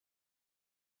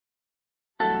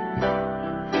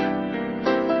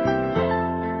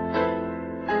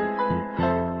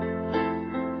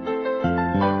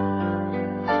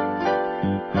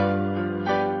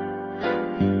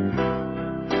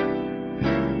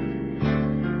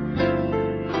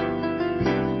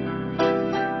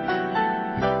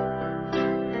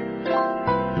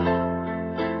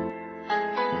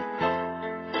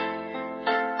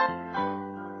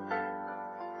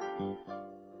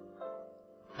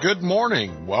Good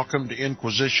morning. Welcome to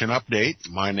Inquisition Update.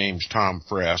 My name's Tom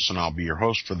Fress, and I'll be your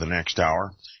host for the next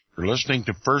hour. You're listening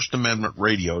to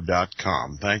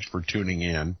FirstAmendmentRadio.com. Thanks for tuning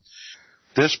in.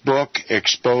 This book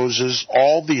exposes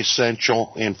all the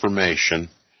essential information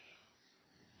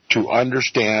to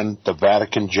understand the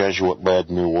Vatican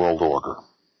Jesuit-led New World Order.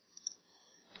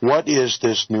 What is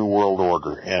this New World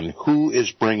Order, and who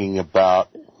is bringing it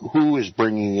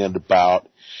about,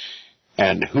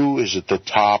 and who is at the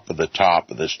top of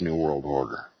this New World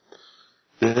Order?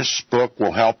 This book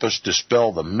will help us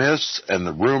dispel the myths and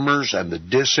the rumors and the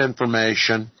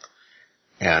disinformation,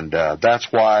 and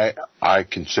that's why I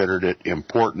considered it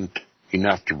important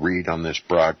enough to read on this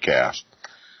broadcast.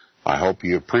 I hope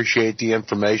you appreciate the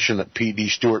information that P.D.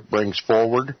 Stuart brings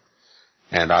forward,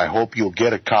 and I hope you'll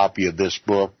get a copy of this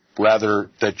book, rather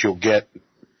that you'll get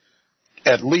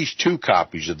at least 2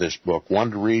 copies of this book, one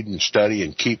to read and study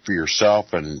and keep for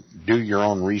yourself and do your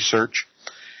own research,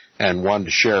 and one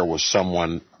to share with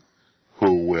someone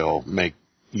who will make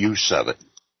use of it.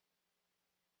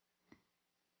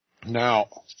 Now,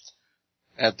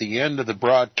 at the end of the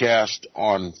broadcast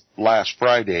on last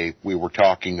Friday, we were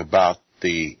talking about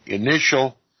the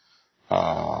initial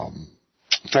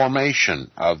formation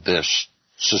of this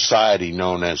society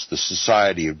known as the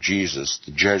Society of Jesus,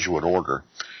 the Jesuit Order.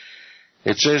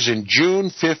 It says in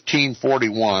June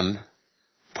 1541,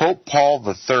 Pope Paul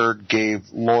III gave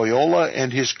Loyola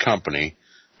and his company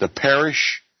the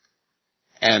parish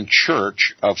and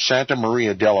church of Santa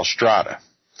Maria della Strada,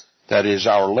 that is,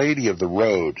 Our Lady of the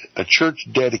Road, a church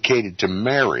dedicated to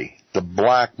Mary, the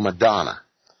Black Madonna.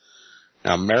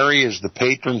 Now, Mary is the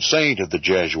patron saint of the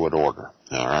Jesuit Order,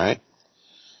 all right?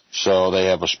 So they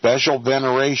have a special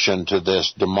veneration to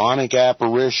this demonic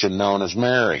apparition known as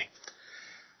Mary.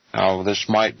 Now, this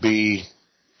might be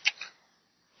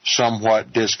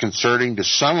somewhat disconcerting to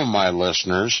some of my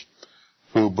listeners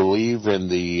who believe in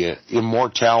the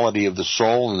immortality of the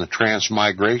soul and the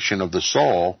transmigration of the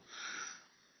soul,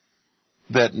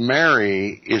 that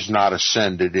Mary is not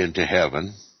ascended into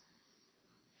heaven.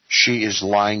 She is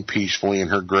lying peacefully in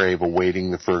her grave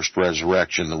awaiting the first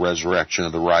resurrection, the resurrection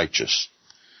of the righteous.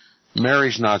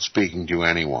 Mary's not speaking to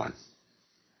anyone.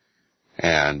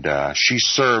 And she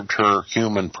served her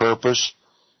human purpose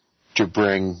to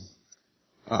bring,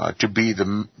 to be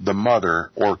the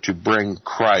mother, or to bring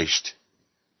Christ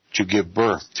to give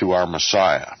birth to our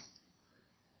Messiah.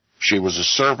 She was a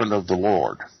servant of the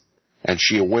Lord, and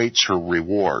she awaits her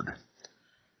reward.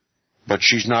 But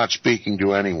she's not speaking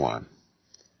to anyone.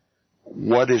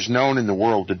 What is known in the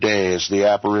world today as the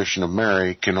apparition of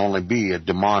Mary can only be a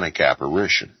demonic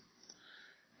apparition.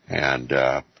 And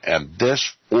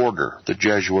this order, the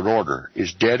Jesuit order,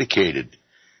 is dedicated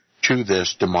to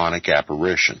this demonic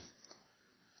apparition.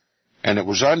 And it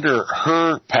was under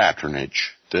her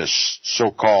patronage, this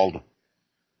so-called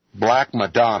Black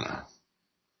Madonna,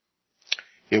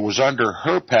 it was under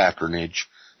her patronage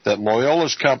that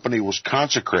Loyola's company was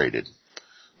consecrated.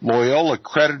 Loyola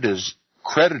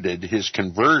credited his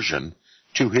conversion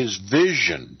to his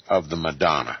vision of the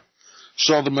Madonna.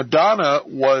 So the Madonna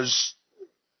was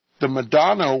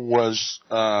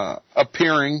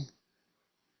appearing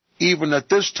even at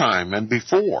this time and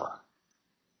before.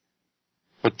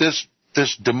 But this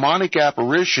demonic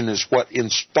apparition is what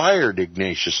inspired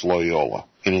Ignatius Loyola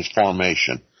in his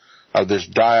formation of this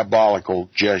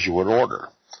diabolical Jesuit order.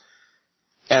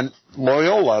 And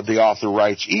Loyola, the author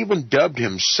writes, even dubbed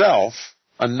himself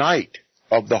a knight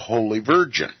of the Holy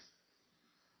Virgin.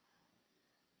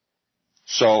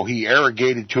 So he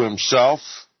arrogated to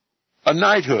himself a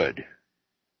knighthood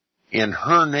in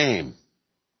her name.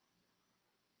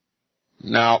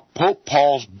 Now, Pope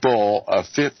Paul's bull of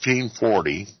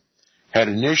 1540 had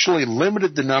initially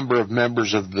limited the number of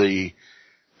members of the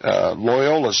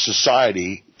Loyola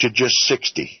Society to just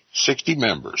 60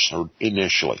 members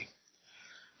initially.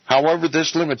 However,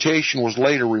 this limitation was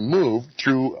later removed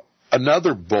through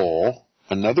another papal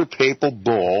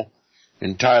bull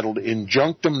entitled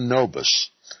Injunctum Nobis,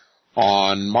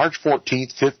 on March 14,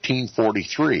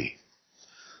 1543.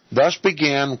 Thus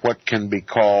began what can be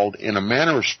called, in a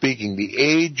manner of speaking, the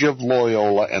age of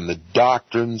Loyola and the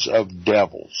doctrines of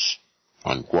devils,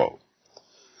 unquote.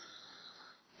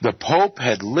 The Pope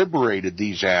had liberated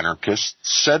these anarchists,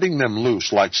 setting them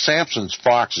loose like Samson's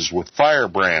foxes with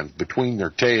firebrands between their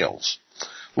tails,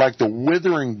 like the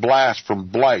withering blast that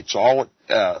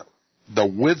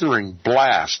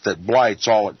blights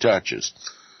all it touches.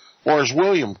 Or as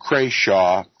William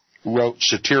Crashaw wrote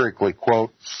satirically,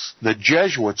 quote, the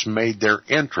Jesuits made their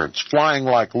entrance, flying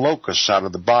like locusts out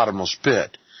of the bottomless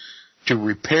pit, to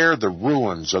repair the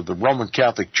ruins of the Roman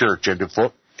Catholic Church and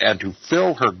to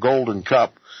fill her golden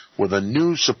cup with a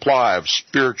new supply of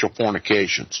spiritual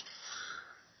fornications.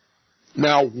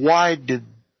 Now, why did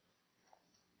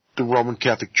the Roman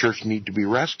Catholic Church need to be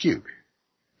rescued?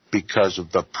 Because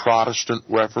of the Protestant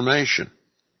Reformation.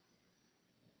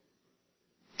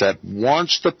 That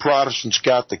once the Protestants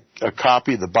got a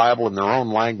copy of the Bible in their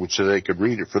own language so they could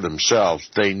read it for themselves,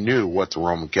 they knew what the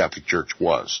Roman Catholic Church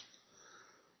was.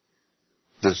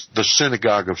 The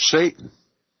synagogue of Satan.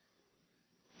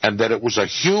 And that it was a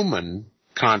human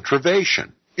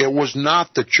contravention. It was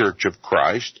not the Church of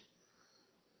Christ,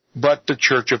 but the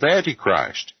Church of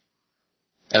Antichrist.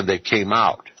 And they came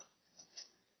out.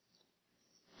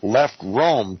 Left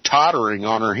Rome tottering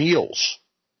on her heels.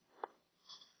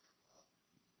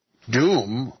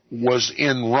 Doom was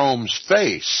in Rome's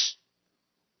face,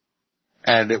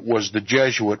 and it was the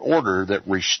Jesuit order that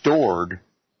restored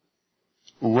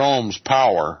Rome's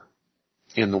power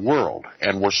in the world,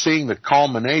 and we're seeing the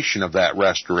culmination of that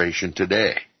restoration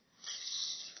today.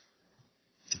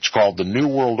 It's called the New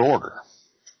World Order.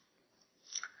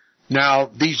 Now,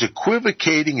 these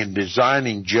equivocating and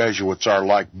designing Jesuits are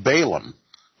like Balaam,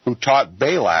 who taught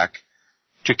Balak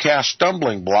to cast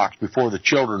stumbling blocks before the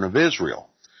children of Israel.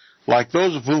 Like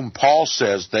those of whom Paul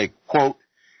says they, quote,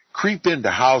 creep into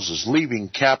houses, leaving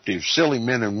captive silly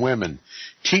men and women,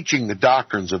 teaching the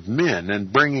doctrines of men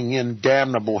and bringing in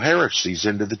damnable heresies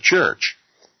into the church.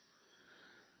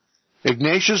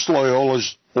 Ignatius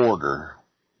Loyola's order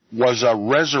was a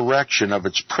resurrection of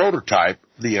its prototype,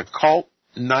 the occult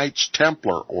Knights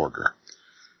Templar order.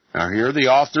 Now here the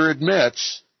author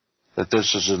admits that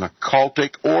this is an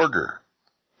occultic order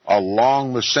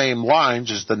along the same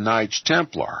lines as the Knights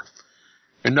Templar.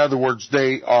 In other words,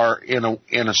 they are, in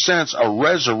a sense, a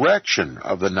resurrection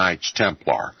of the Knights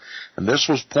Templar. And this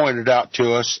was pointed out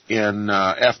to us in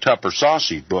F. Tupper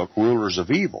Saucy's book, Rulers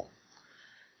of Evil.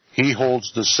 He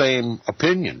holds the same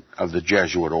opinion of the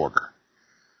Jesuit order,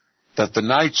 that the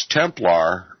Knights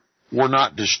Templar were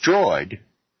not destroyed,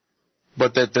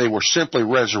 but that they were simply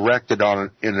resurrected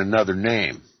in another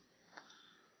name.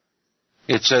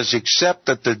 It says, except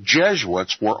that the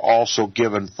Jesuits were also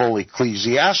given full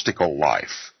ecclesiastical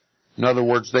life. In other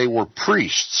words, they were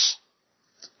priests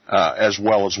as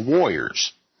well as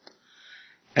warriors.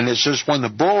 And it says, when the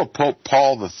bull of Pope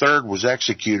Paul III was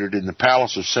executed in the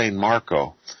palace of San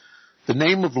Marco, the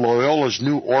name of Loyola's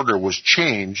new order was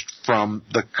changed from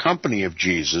the Company of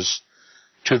Jesus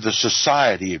to the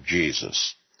Society of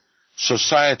Jesus,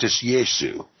 Societas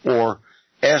Jesu, or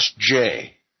SJ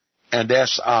and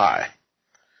SI.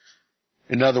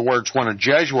 In other words, when a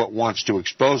Jesuit wants to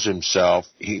expose himself,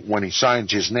 when he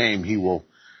signs his name, he will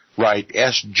write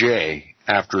SJ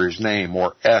after his name,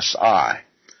 or SI,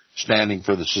 standing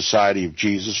for the Society of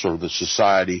Jesus or the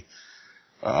Society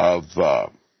of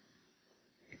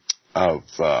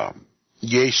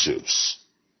Jesus.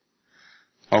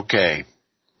 Okay.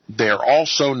 They're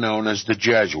also known as the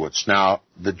Jesuits. Now,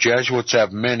 the Jesuits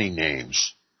have many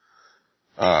names.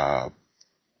 I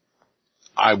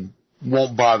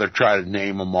won't bother trying to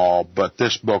name them all, but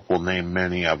this book will name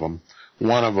many of them.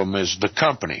 One of them is the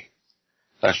Company.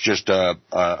 That's just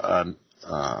an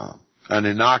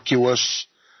innocuous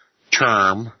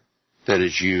term that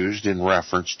is used in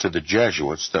reference to the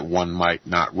Jesuits that one might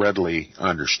not readily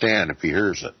understand if he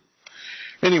hears it.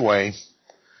 Anyway,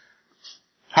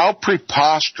 how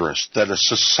preposterous that a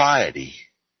society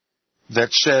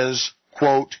that says,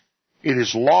 quote, it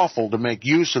is lawful to make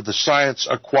use of the science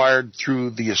acquired through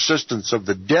the assistance of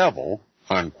the devil,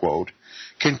 unquote,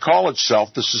 can call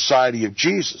itself the Society of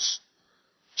Jesus.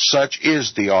 Such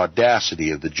is the audacity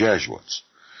of the Jesuits.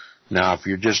 Now, if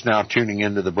you're just now tuning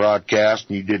into the broadcast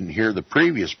and you didn't hear the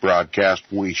previous broadcast,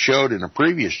 we showed in a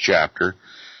previous chapter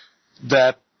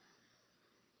that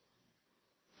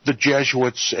the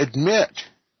Jesuits admit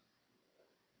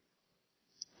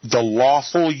the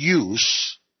lawful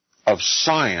use of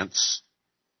science,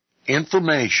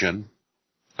 information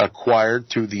acquired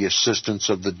through the assistance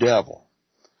of the devil.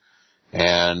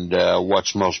 And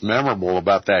what's most memorable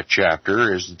about that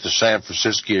chapter is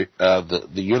that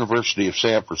the University of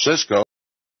San Francisco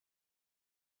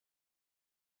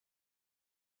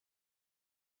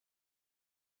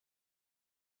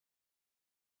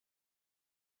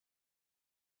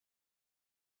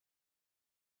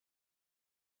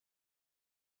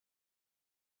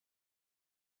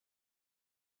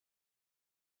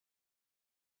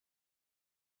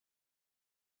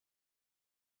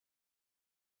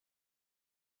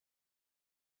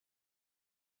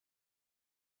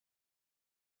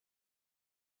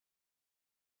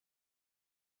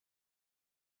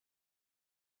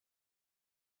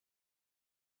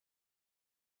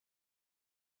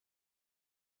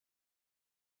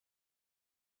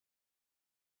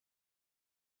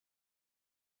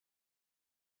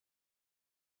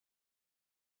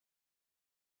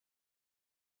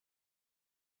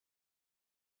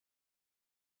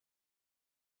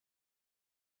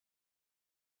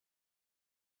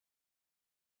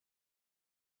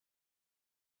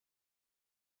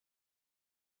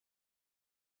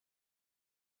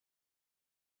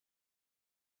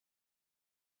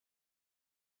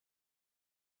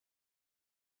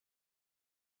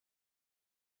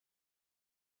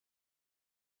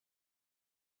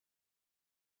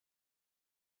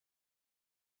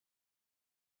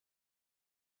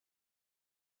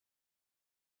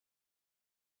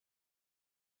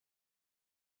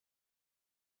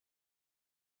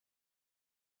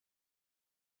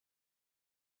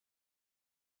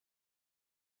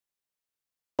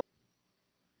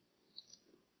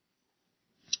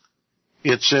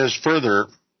It says further,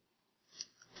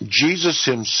 Jesus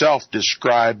himself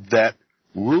described that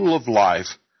rule of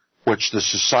life which the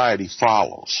society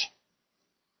follows.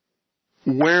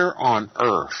 Where on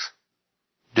earth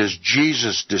does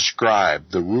Jesus describe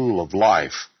the rule of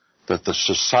life that the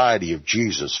society of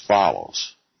Jesus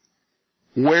follows?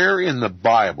 Where in the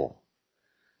Bible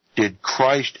did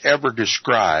Christ ever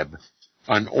describe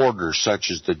an order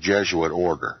such as the Jesuit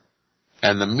order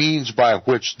and the means by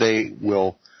which they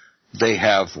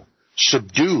have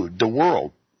subdued the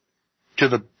world to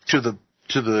the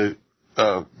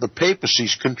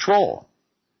papacy's control?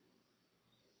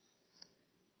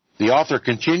 The author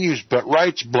continues, but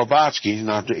writes Blavatsky,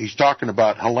 now he's talking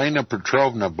about Helena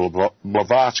Petrovna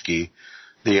Blavatsky,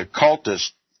 the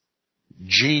occultist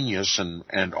genius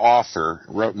and author,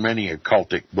 wrote many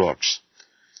occultic books.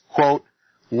 Quote,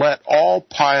 let all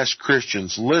pious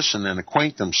Christians listen and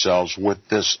acquaint themselves with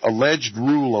this alleged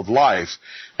rule of life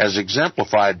as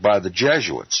exemplified by the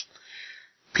Jesuits.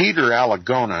 Peter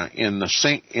Alagona in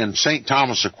St.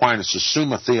 Thomas Aquinas'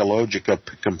 Summa Theologica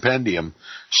Compendium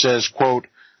says, quote,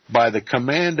 by the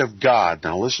command of God,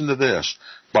 now listen to this,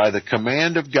 by the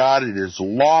command of God it is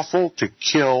lawful to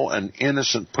kill an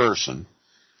innocent person,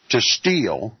 to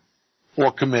steal,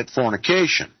 or commit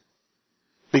fornication,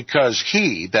 because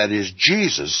he, that is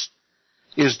Jesus,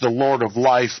 is the Lord of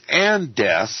life and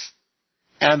death,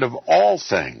 and of all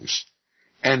things,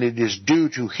 and it is due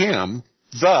to him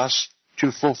thus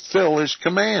to fulfill his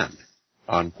command.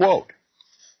 Unquote.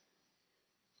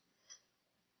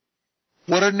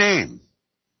 What a name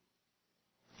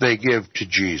they give to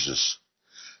Jesus.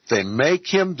 They make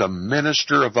him the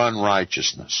minister of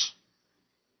unrighteousness.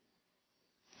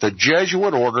 The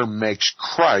Jesuit order makes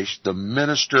Christ the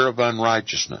minister of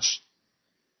unrighteousness.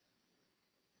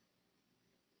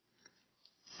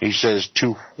 He says,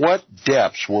 to what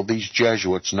depths will these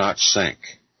Jesuits not sink?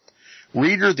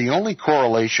 Reader, the only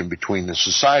correlation between the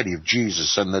Society of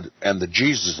Jesus and the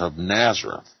Jesus of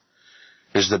Nazareth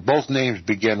is that both names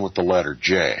begin with the letter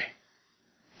J.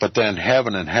 But then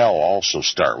heaven and hell also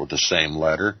start with the same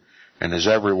letter, and as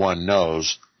everyone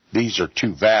knows, these are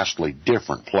two vastly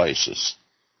different places.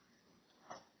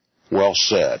 Well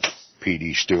said,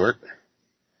 P.D. Stuart.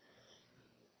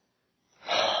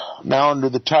 Now, under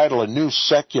the title, A New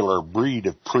Secular Breed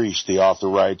of Priest, the author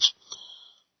writes,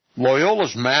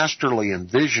 Loyola's masterly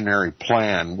and visionary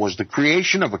plan was the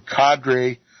creation of a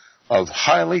cadre of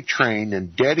highly trained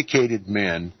and dedicated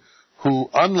men who,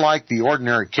 unlike the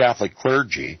ordinary Catholic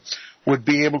clergy, would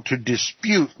be able to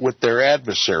dispute with their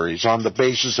adversaries on the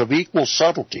basis of equal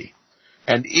subtlety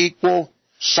and equal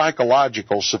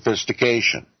psychological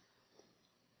sophistication.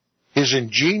 His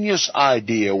ingenious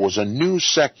idea was a new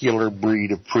secular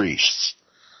breed of priests,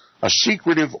 a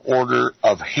secretive order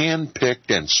of hand-picked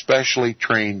and specially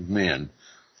trained men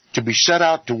to be set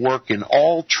out to work in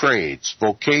all trades,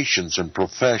 vocations, and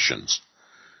professions.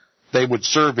 They would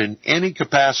serve in any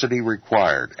capacity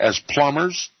required as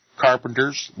plumbers,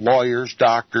 carpenters, lawyers,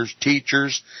 doctors,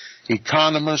 teachers,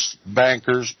 economists,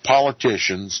 bankers,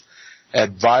 politicians,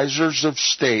 advisors of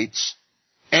states,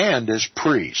 and as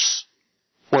priests.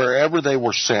 Wherever they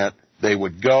were sent, they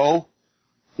would go.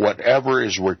 Whatever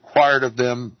is required of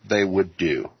them, they would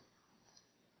do.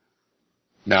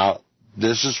 Now,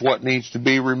 this is what needs to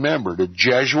be remembered. A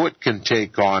Jesuit can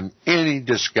take on any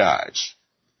disguise.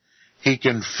 He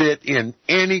can fit in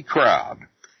any crowd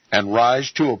and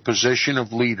rise to a position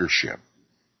of leadership.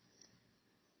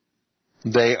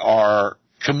 They are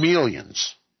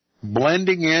chameleons,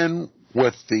 blending in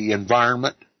with the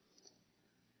environment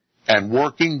and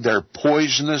working their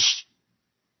poisonous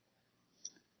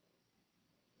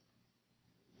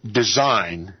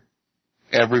design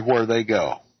everywhere they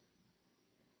go.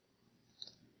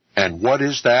 And what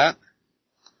is that?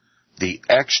 The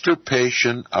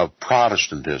extirpation of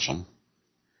Protestantism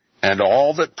and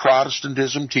all that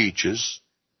Protestantism teaches,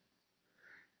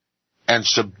 and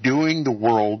subduing the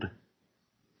world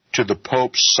to the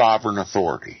Pope's sovereign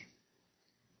authority.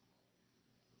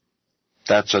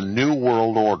 That's a new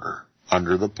world order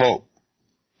under the Pope.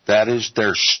 That is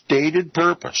their stated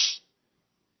purpose.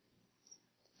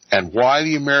 And why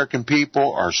the American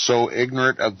people are so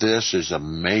ignorant of this is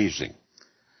amazing.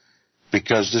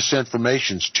 Because this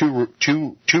information is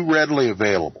too readily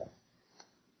available.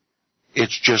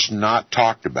 It's just not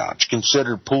talked about. It's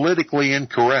considered politically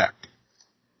incorrect.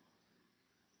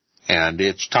 And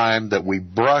it's time that we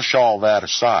brush all that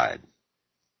aside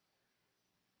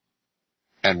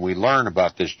and we learn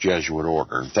about this Jesuit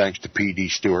order. And thanks to P.D.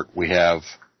 Stuart, we have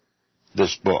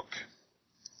this book.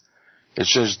 It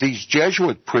says, these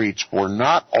Jesuit priests were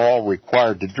not all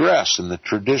required to dress in the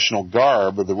traditional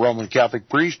garb of the Roman Catholic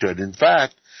priesthood. In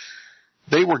fact,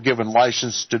 they were given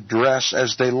license to dress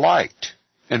as they liked,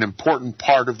 an important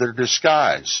part of their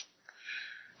disguise.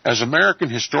 As American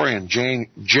historian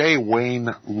J. Wayne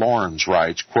Lawrence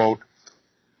writes, quote,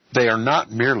 "They are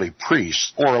not merely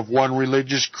priests or of one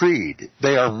religious creed.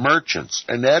 They are merchants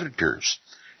and editors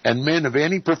and men of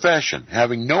any profession,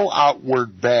 having no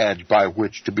outward badge by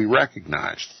which to be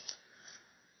recognized."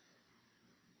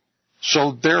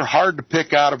 So they're hard to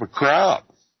pick out of a crowd.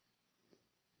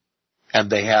 And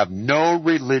they have no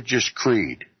religious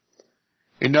creed.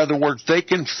 In other words, they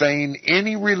can feign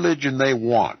any religion they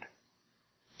want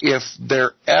if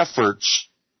their efforts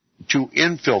to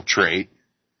infiltrate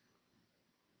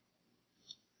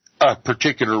a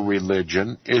particular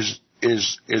religion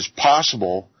is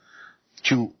possible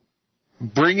to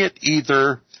bring it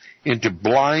either into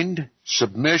blind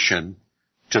submission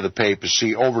to the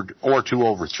papacy or to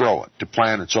overthrow it, to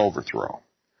plan its overthrow.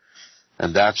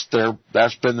 And that's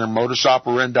been their modus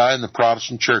operandi in the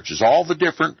Protestant churches. All the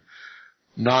different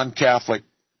non-Catholic,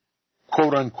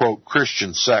 quote-unquote,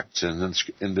 Christian sects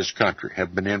in this country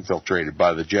have been infiltrated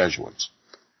by the Jesuits.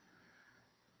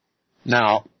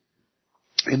 Now,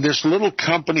 in this little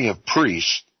company of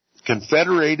priests,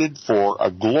 confederated for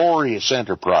a glorious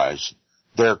enterprise,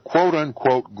 their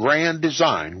quote-unquote grand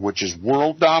design, which is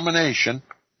world domination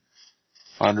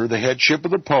under the headship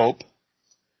of the Pope,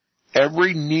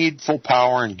 every needful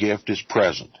power and gift is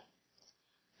present.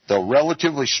 Though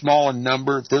relatively small in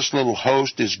number, this little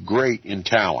host is great in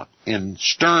talent, in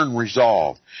stern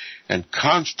resolve, and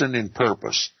constant in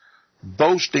purpose,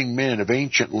 boasting men of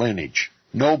ancient lineage,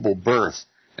 noble birth,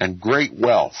 and great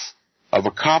wealth, of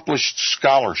accomplished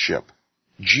scholarship,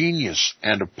 genius,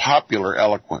 and of popular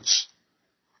eloquence.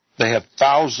 They have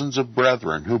thousands of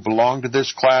brethren who belong to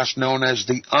this class known as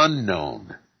the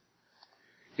unknown.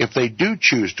 If they do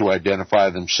choose to identify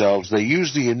themselves, they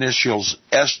use the initials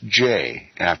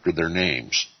S.J. after their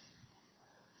names.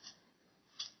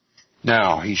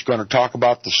 Now, he's going to talk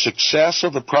about the success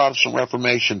of the Protestant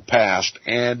Reformation past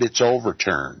and its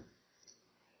overturn.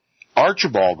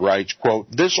 Archibald writes,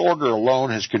 quote, "This order alone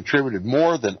has contributed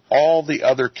more than all the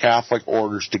other Catholic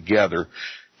orders together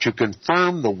to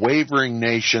confirm the wavering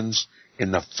nations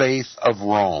in the faith of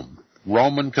Rome,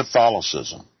 Roman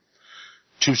Catholicism,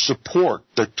 to support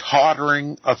the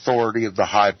tottering authority of the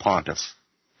High Pontiff,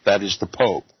 that is the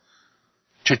Pope,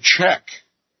 to check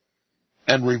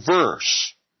and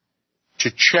reverse,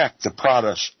 to check the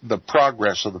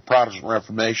progress of the Protestant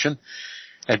Reformation,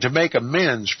 and to make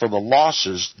amends for the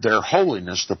losses their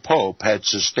Holiness the Pope had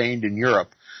sustained in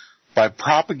Europe by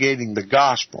propagating the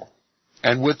gospel,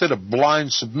 and with it a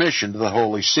blind submission to the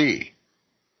Holy See."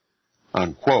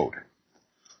 Unquote.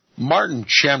 Martin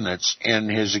Chemnitz, in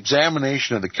his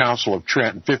examination of the Council of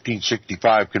Trent in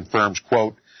 1565, confirms,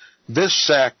 quote, "This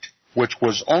sect, which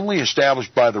was only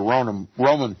established by the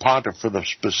Roman Pontiff for the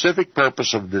specific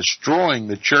purpose of destroying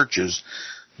the churches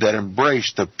that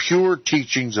embraced the pure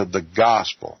teachings of the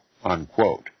gospel,"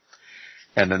 unquote.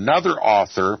 And another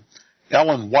author,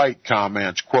 Ellen White,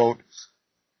 comments, quote,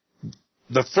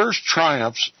 "The first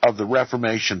triumphs of the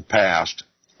Reformation past,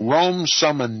 Rome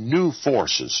summoned new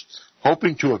forces,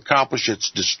 hoping to accomplish its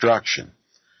destruction.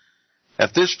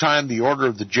 At this time, the order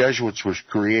of the Jesuits was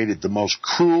created the most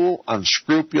cruel,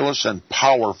 unscrupulous, and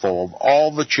powerful of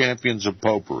all the champions of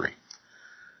popery.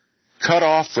 Cut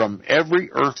off from every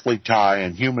earthly tie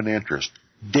and human interest,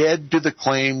 dead to the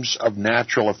claims of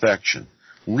natural affection,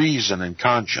 reason, and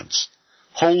conscience,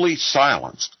 wholly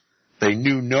silenced, they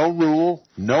knew no rule,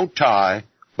 no tie,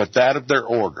 but that of their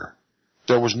order.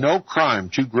 There was no crime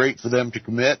too great for them to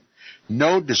commit,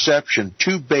 no deception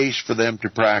too base for them to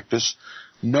practice,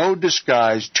 no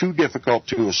disguise too difficult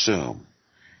to assume.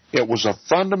 It was a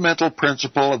fundamental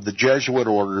principle of the Jesuit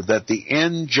order that the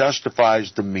end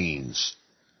justifies the means.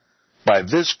 By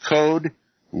this code,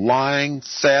 lying,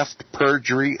 theft,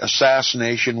 perjury,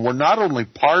 assassination were not only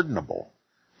pardonable,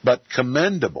 but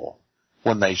commendable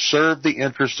when they served the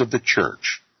interests of the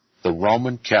Church, the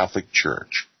Roman Catholic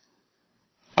Church.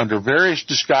 Under various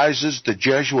disguises, the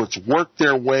Jesuits worked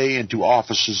their way into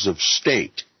offices of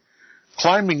state,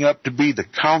 climbing up to be the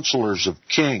counselors of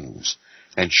kings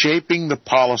and shaping the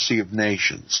policy of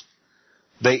nations.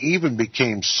 They even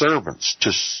became servants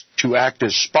to act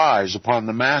as spies upon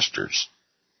the masters.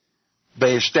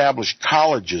 They established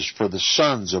colleges for the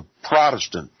sons of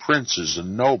Protestant princes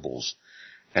and nobles,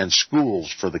 and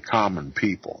schools for the common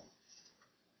people."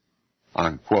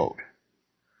 Unquote.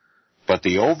 But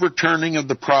the overturning of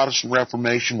the Protestant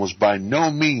Reformation was by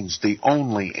no means the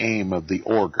only aim of the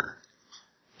order.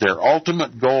 Their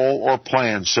ultimate goal or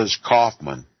plan, says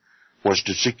Kaufman, was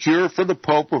to secure for the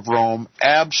Pope of Rome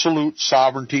absolute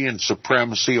sovereignty and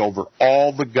supremacy over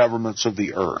all the governments of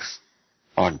the earth,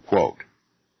 unquote.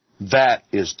 That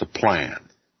is the plan.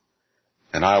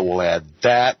 And I will add,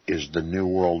 that is the New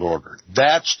World Order.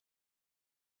 That's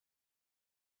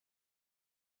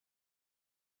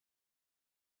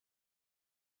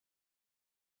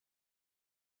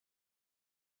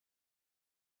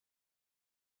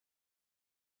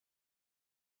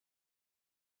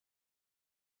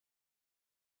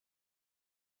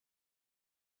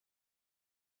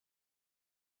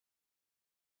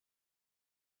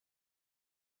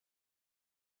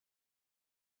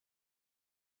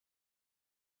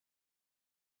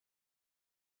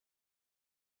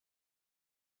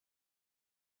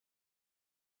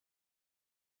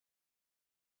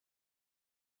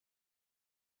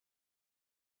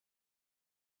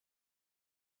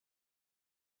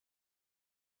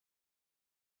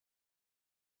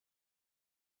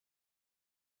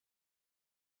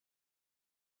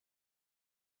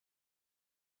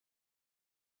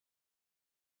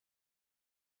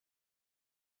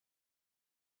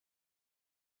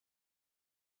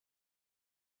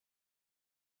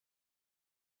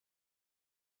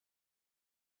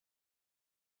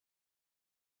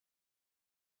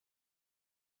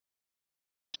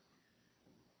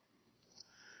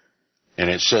And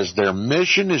it says their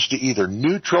mission is to either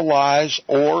neutralize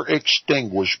or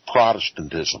extinguish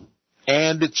Protestantism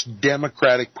and its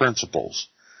democratic principles,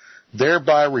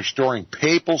 thereby restoring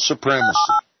papal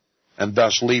supremacy and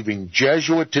thus leaving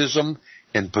Jesuitism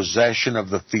in possession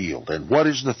of the field. And what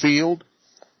is the field?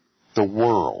 The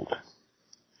world.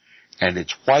 And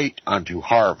it's white unto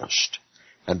harvest,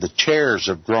 and the tares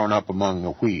have grown up among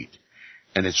the wheat.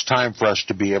 And it's time for us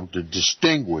to be able to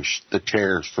distinguish the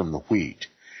tares from the wheat.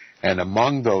 And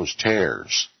among those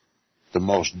tares, the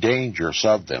most dangerous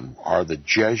of them are the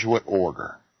Jesuit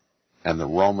order and the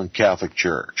Roman Catholic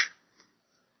Church.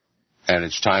 And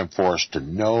it's time for us to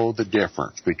know the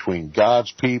difference between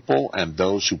God's people and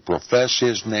those who profess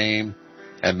His name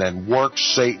and then work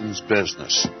Satan's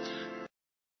business.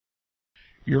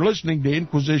 You're listening to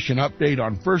Inquisition Update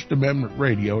on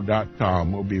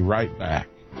FirstAmendmentRadio.com. We'll be right back.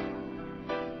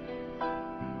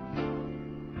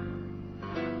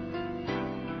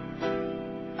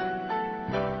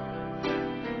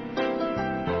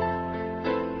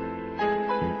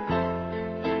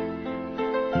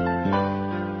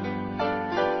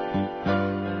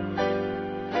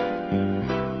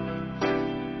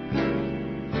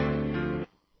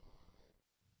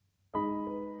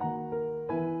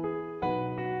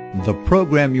 The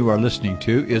program you are listening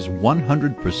to is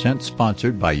 100%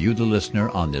 sponsored by you, the listener,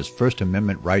 on this First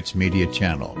Amendment Rights Media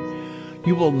channel.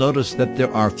 You will notice that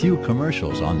there are few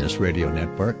commercials on this radio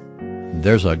network.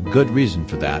 There's a good reason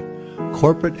for that.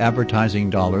 Corporate advertising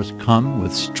dollars come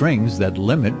with strings that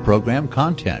limit program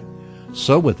content.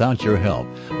 So without your help,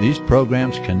 these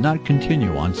programs cannot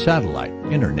continue on satellite,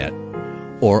 internet,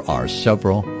 or our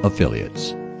several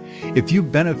affiliates. If you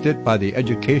benefit by the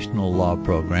educational law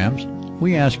programs,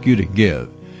 we ask you to give.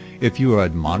 If you are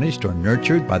admonished or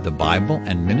nurtured by the Bible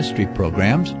and ministry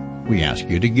programs, we ask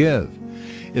you to give.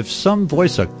 If some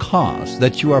voice a cause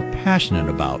that you are passionate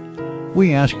about,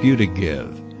 we ask you to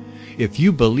give. If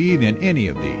you believe in any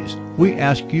of these, we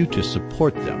ask you to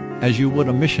support them as you would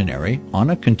a missionary on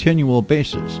a continual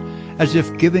basis, as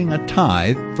if giving a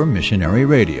tithe for missionary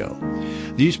radio.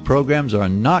 These programs are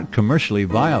not commercially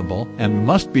viable and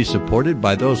must be supported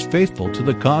by those faithful to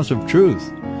the cause of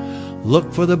truth.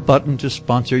 Look for the button to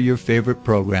sponsor your favorite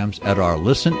programs at our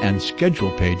listen and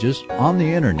schedule pages on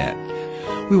the Internet.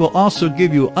 We will also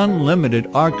give you unlimited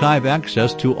archive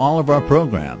access to all of our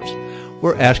programs.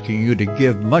 We're asking you to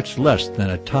give much less than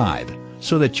a tithe,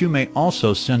 so that you may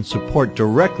also send support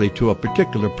directly to a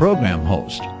particular program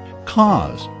host,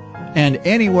 cause, and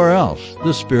anywhere else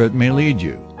the Spirit may lead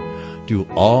you. Do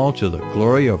all to the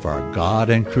glory of our God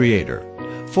and Creator,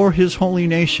 for His holy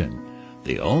nation,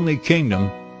 the only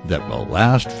kingdom that will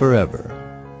last forever.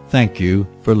 Thank you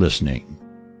for listening.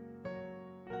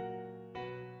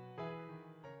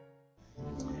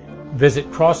 Visit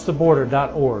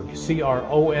crosstheborder.org,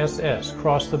 CROSS,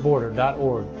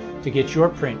 crosstheborder.org, to get your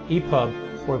print,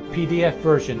 EPUB, or PDF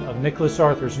version of Nicholas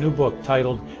Arthur's new book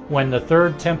titled When the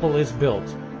Third Temple is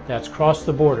Built. That's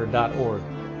crosstheborder.org.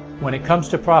 When it comes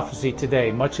to prophecy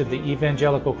today, much of the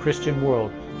evangelical Christian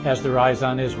world has their eyes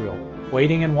on Israel,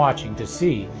 waiting and watching to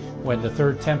see when the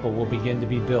third temple will begin to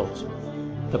be built.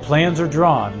 The plans are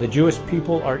drawn. The Jewish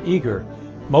people are eager.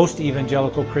 Most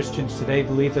evangelical Christians today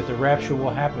believe that the rapture will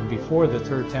happen before the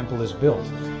third temple is built.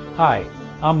 Hi,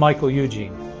 I'm Michael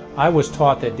Eugene. I was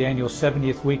taught that Daniel's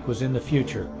 70th week was in the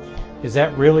future. Is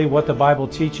that really what the Bible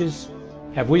teaches?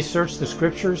 Have we searched the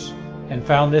Scriptures and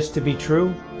found this to be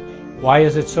true? Why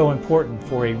is it so important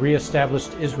for a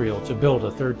re-established Israel to build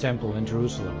a third temple in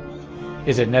Jerusalem?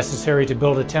 Is it necessary to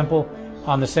build a temple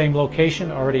on the same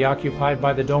location already occupied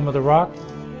by the Dome of the Rock?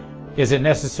 Is it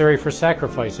necessary for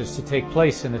sacrifices to take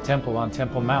place in the temple on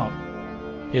Temple Mount?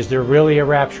 Is there really a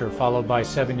rapture followed by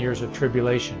 7 years of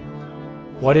tribulation?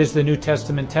 What is the New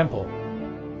Testament temple?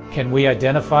 Can we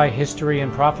identify history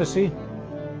and prophecy?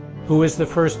 Who is the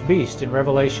first beast in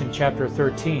Revelation chapter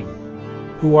 13?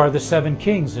 Who are the 7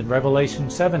 kings in Revelation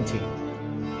 17?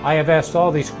 I have asked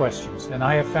all these questions, and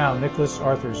I have found Nicholas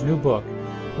Arthur's new book,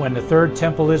 When the Third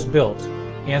Temple is Built,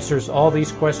 answers all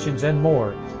these questions and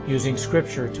more using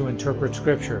Scripture to interpret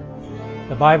Scripture.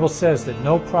 The Bible says that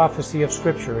no prophecy of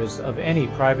Scripture is of any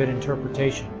private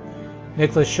interpretation.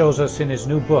 Nicholas shows us in his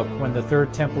new book, When the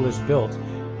Third Temple is Built,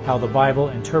 how the Bible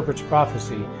interprets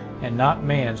prophecy and not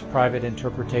man's private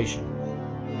interpretation.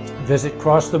 Visit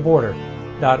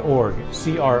crosstheborder.org,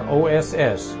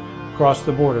 C-R-O-S-S,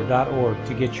 crosstheborder.org,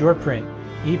 to get your print,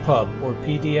 EPUB, or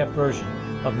PDF version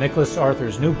of Nicholas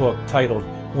Arthur's new book titled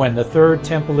When the Third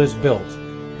Temple is Built.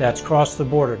 That's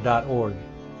crosstheborder.org.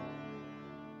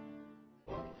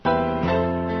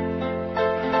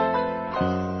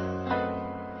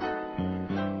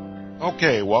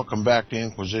 Okay, welcome back to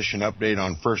Inquisition Update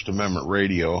on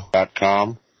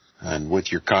FirstAmendmentRadio.com. And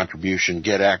with your contribution,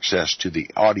 get access to the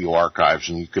audio archives,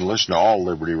 and you can listen to all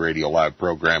Liberty Radio Live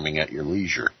programming at your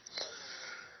leisure.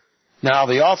 Now,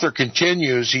 the author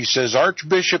continues. He says,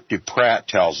 Archbishop Duprat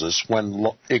tells us when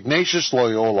Ignatius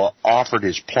Loyola offered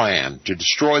his plan to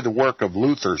destroy the work of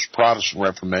Luther's Protestant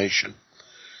Reformation,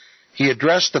 he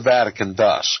addressed the Vatican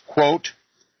thus, quote,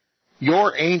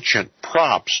 "Your ancient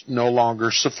props no longer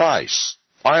suffice.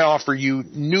 I offer you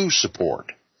new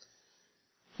support.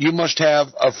 You must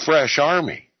have a fresh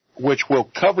army, which will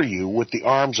cover you with the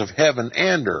arms of heaven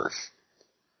and earth.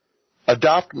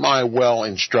 Adopt my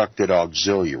well-instructed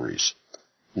auxiliaries.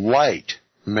 Light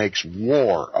makes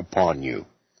war upon you.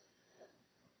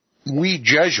 We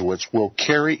Jesuits will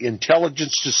carry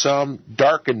intelligence to some,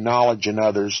 darken knowledge in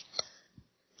others,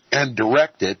 and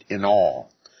direct it in all.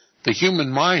 The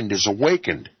human mind is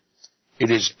awakened.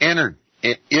 It is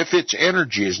if its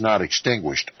energy is not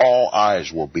extinguished, all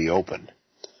eyes will be opened."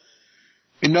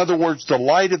 In other words, the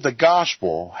light of the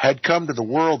gospel had come to the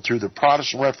world through the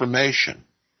Protestant Reformation.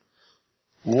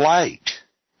 Light,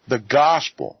 the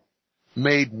gospel,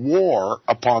 made war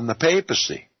upon the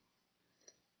papacy.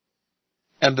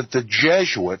 And that the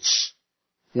Jesuits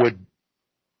would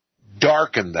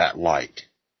darken that light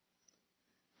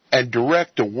and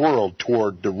direct the world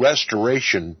toward the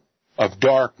restoration of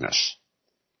darkness.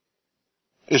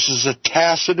 This is a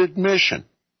tacit admission.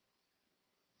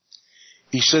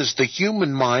 He says the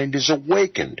human mind is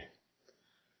awakened.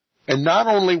 And not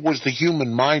only was the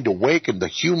human mind awakened, the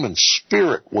human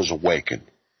spirit was awakened.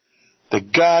 The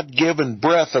God-given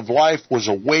breath of life was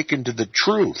awakened to the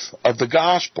truth of the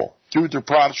gospel through the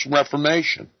Protestant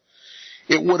Reformation.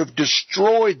 It would have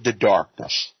destroyed the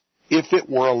darkness if it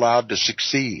were allowed to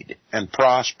succeed and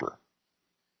prosper.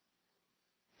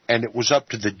 And it was up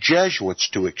to the Jesuits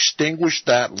to extinguish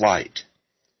that light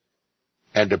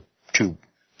and to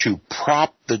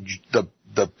prop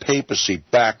the papacy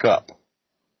back up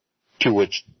to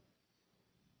its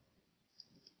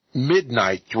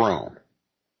midnight throne.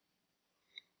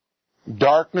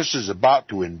 Darkness is about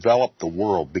to envelop the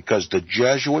world because the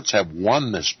Jesuits have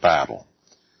won this battle.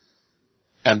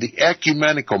 And the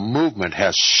ecumenical movement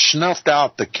has snuffed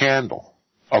out the candle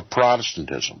of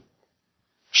Protestantism,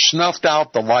 snuffed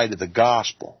out the light of the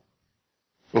gospel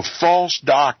with false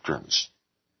doctrines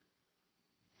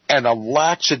and a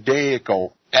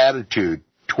lackadaisical attitude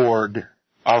toward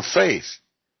our faith,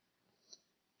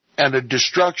 and a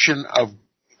destruction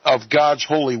of God's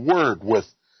holy word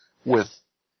with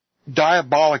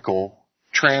diabolical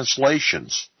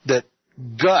translations that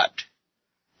gut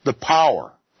the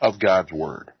power of God's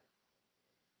word.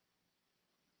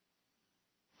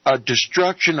 A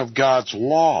destruction of God's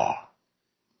law,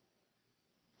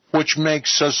 which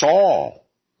makes us all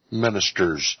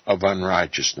ministers of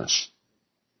unrighteousness.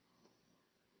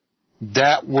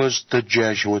 That was the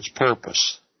Jesuits'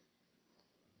 purpose,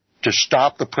 to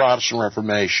stop the Protestant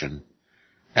Reformation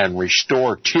and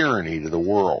restore tyranny to the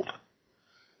world.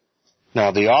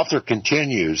 Now, the author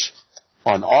continues,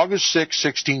 on August 6,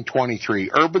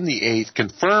 1623, Urban VIII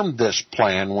confirmed this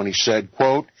plan when he said,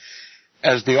 quote,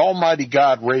 "As the Almighty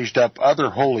God raised up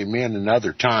other holy men in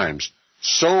other times,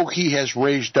 so he has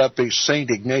raised up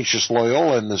St. Ignatius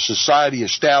Loyola and the society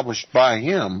established by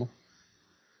him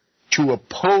to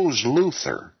oppose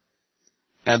Luther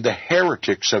and the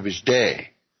heretics of his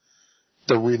day.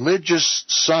 the religious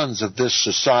sons of this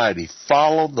society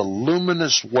follow the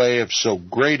luminous way of so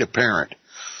great a parent,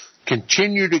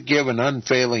 continue to give an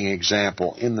unfailing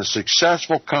example in the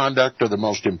successful conduct of the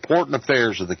most important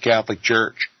affairs of the Catholic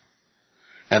Church.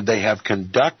 And they have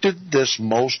conducted this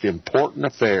most important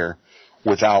affair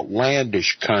with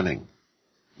outlandish cunning,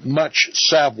 much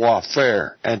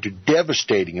savoir-faire, and to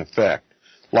devastating effect,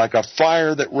 like a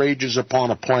fire that rages upon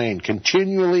a plain,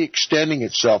 continually extending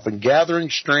itself and gathering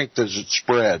strength as it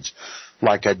spreads,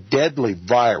 like a deadly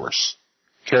virus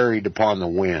carried upon the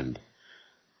wind,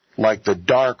 like the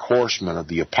dark horsemen of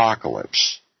the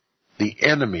apocalypse, the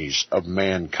enemies of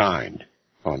mankind,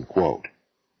 unquote.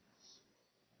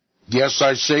 Yes,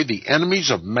 I say the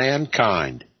enemies of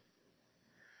mankind.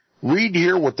 Read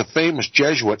here what the famous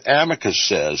Jesuit Amicus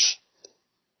says.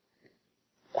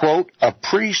 Quote, a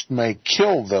priest may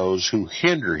kill those who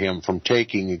hinder him from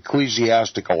taking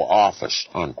ecclesiastical office,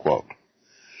 unquote.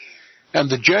 And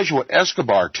the Jesuit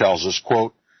Escobar tells us,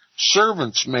 quote,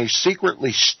 servants may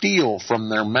secretly steal from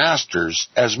their masters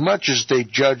as much as they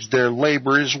judge their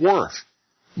labor is worth,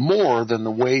 more than the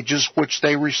wages which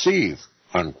they receive,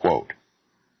 unquote.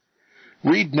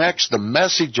 Read next the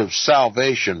message of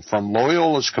salvation from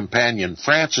Loyola's companion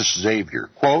Francis Xavier,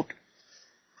 quote,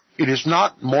 it is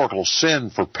not mortal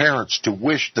sin for parents to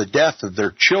wish the death of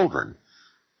their children,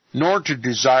 nor to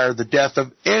desire the death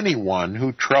of anyone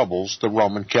who troubles the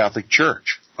Roman Catholic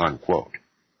Church, unquote.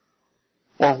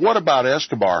 Or what about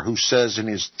Escobar, who says in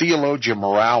his Theologia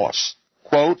Moralis,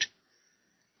 quote,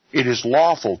 it is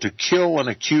lawful to kill an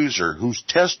accuser whose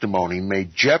testimony may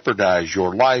jeopardize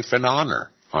your life and honor,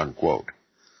 unquote.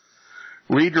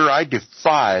 Reader, I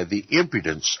defy the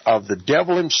impudence of the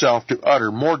devil himself to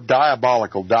utter more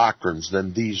diabolical doctrines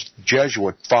than these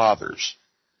Jesuit fathers.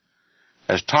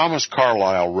 As Thomas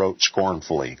Carlyle wrote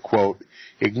scornfully, quote,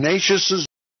 Ignatius's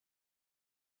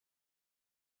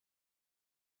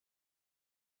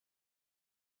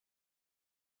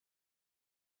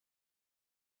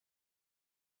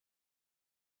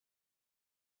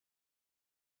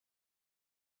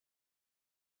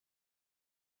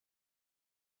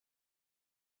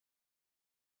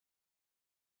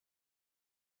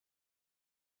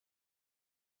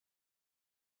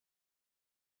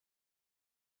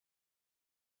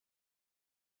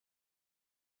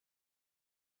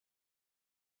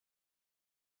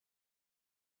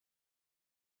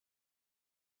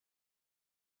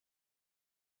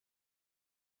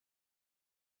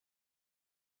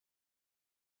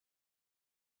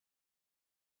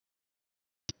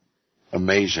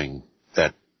amazing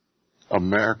that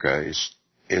America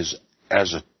is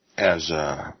as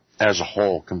a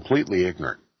whole completely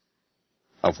ignorant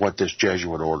of what this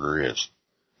Jesuit order is.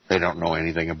 They don't know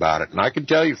anything about it. And I can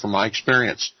tell you from my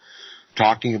experience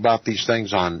talking about these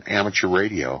things on amateur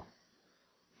radio,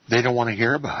 they don't want to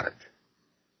hear about it.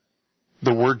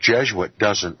 The word Jesuit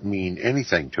doesn't mean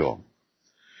anything to them.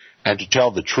 And to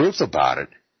tell the truth about it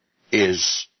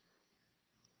is,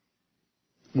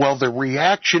 well, the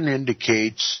reaction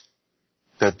indicates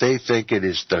that they think it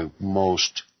is the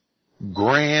most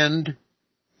grand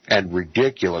and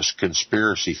ridiculous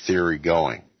conspiracy theory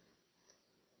going.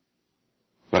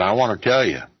 But I want to tell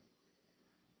you,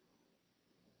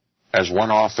 as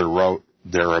one author wrote,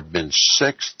 there have been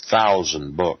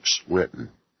 6,000 books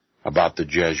written about the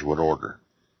Jesuit order.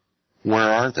 Where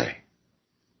are they?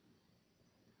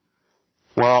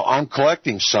 Well, I'm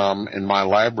collecting some in my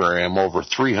library. I'm over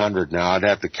 300 now. I'd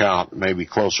have to count maybe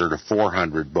closer to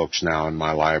 400 books now in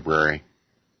my library.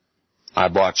 I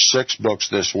bought 6 books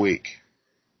this week.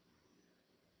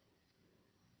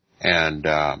 And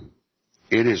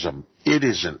it is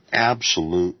an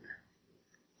absolute,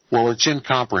 well, it's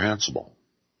incomprehensible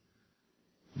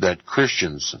that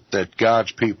Christians, that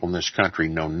God's people in this country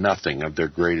know nothing of their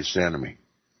greatest enemy.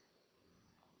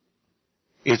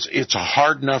 It's a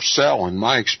hard enough sell, in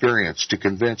my experience, to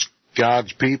convince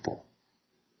God's people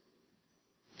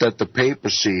that the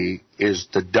papacy is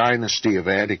the dynasty of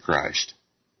Antichrist,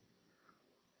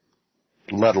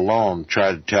 let alone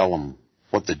try to tell them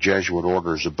what the Jesuit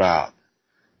order is about.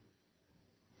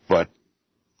 But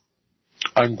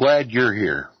I'm glad you're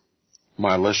here,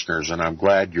 my listeners, and I'm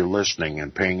glad you're listening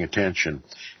and paying attention,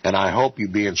 and I hope you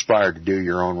be inspired to do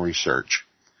your own research.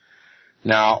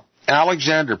 Now,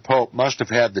 Alexander Pope must have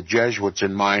had the Jesuits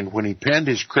in mind when he penned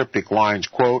his cryptic lines,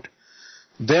 quote,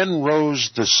 then rose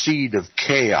the seed of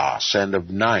chaos and of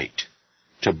night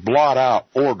to blot out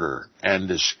order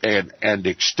and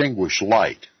extinguish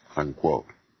light, unquote.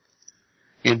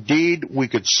 Indeed, we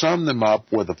could sum them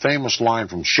up with a famous line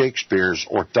from Shakespeare's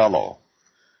Othello,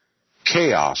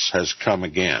 chaos has come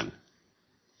again.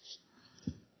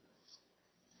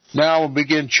 Now we'll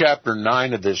begin chapter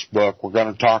 9 of this book. We're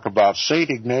going to talk about St.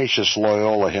 Ignatius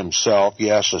Loyola himself.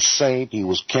 Yes, a saint. He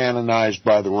was canonized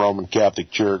by the Roman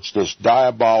Catholic Church, this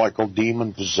diabolical,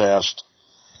 demon-possessed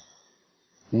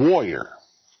warrior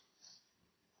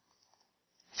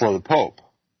for the Pope.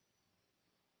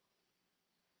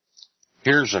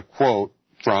 Here's a quote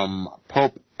from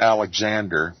Pope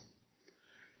Alexander.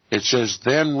 It says,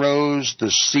 "Then rose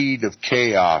the seed of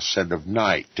chaos and of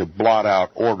night to blot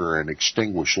out order and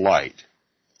extinguish light."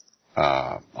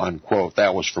 Unquote.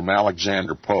 That was from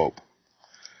Alexander Pope.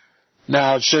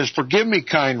 Now it says, "Forgive me,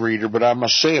 kind reader, but I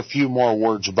must say a few more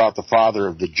words about the father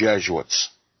of the Jesuits.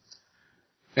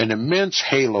 An immense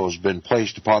halo has been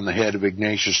placed upon the head of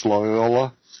Ignatius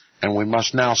Loyola, and we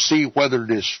must now see whether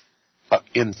it is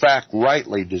in fact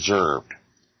rightly deserved.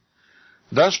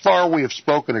 Thus far we have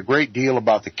spoken a great deal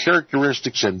about the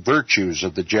characteristics and virtues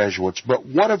of the Jesuits, but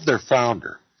what of their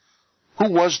founder?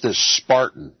 Who was this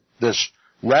Spartan, this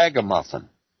ragamuffin,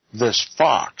 this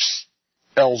fox,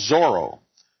 El Zorro,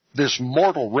 this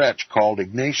mortal wretch called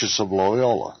Ignatius of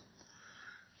Loyola?"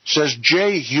 Says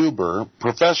J. Huber,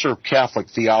 professor of Catholic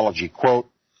theology, quote,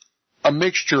 "A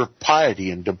mixture of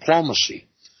piety and diplomacy,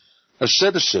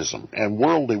 asceticism and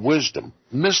worldly wisdom,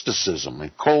 mysticism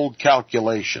and cold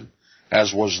calculation.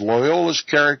 As was Loyola's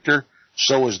character,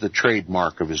 so is the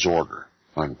trademark of his order,"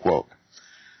 unquote.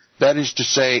 That is to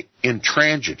say,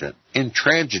 intransigent,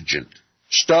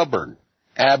 stubborn,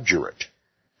 obdurate,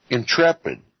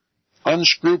 intrepid,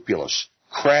 unscrupulous,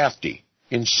 crafty,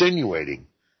 insinuating,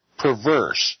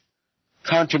 perverse,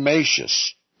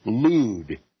 contumacious,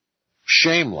 lewd,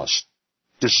 shameless,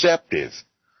 deceptive,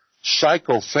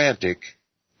 sycophantic,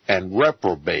 and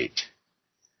reprobate.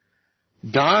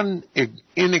 Don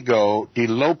Inigo de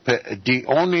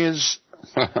Onez,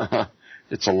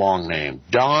 it's a long name,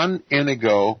 Don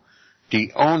Inigo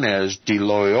de Onez de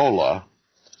Loyola,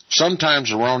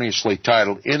 sometimes erroneously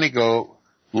titled Inigo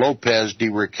Lopez de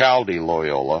Recalde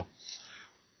Loyola,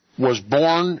 was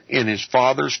born in his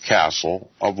father's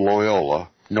castle of Loyola,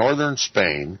 northern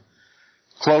Spain,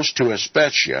 close to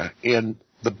Especia, in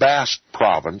the Basque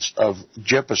province of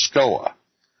Gipuzkoa.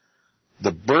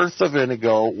 The birth of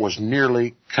Inigo was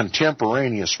nearly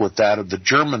contemporaneous with that of the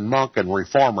German monk and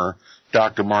reformer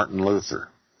Dr. Martin Luther,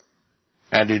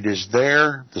 and it is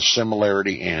there the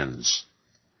similarity ends.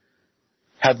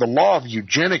 Had the law of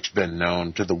eugenics been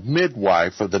known to the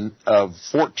midwife of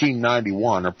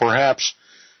 1491, or perhaps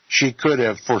she could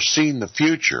have foreseen the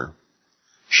future,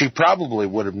 she probably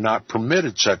would have not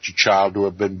permitted such a child to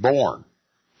have been born.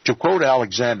 To quote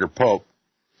Alexander Pope,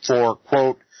 for,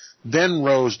 quote, "Then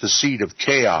rose the seed of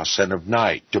chaos and of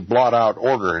night to blot out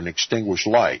order and extinguish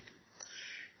light."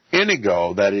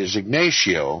 Inigo, that is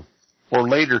Ignacio, or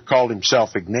later called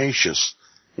himself Ignatius,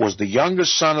 was the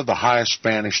youngest son of the highest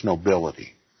Spanish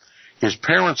nobility. His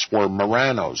parents were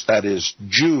Marranos, that is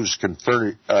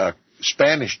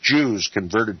Spanish Jews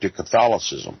converted to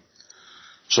Catholicism.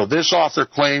 So this author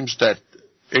claims that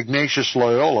Ignatius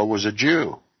Loyola was a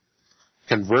Jew,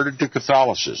 converted to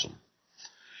Catholicism.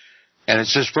 And it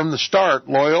says, from the start,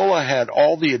 Loyola had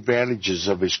all the advantages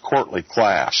of his courtly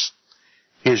class.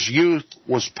 His youth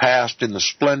was passed in the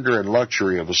splendor and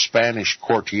luxury of a Spanish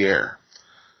courtier,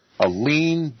 a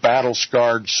lean,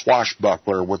 battle-scarred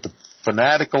swashbuckler with the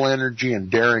fanatical energy and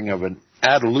daring of an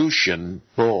Andalusian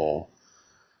bull.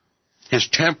 His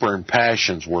temper and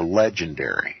passions were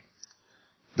legendary.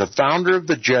 The founder of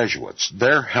the Jesuits,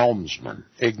 their helmsman,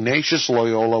 Ignatius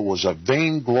Loyola, was a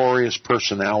vainglorious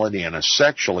personality and a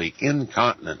sexually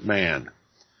incontinent man.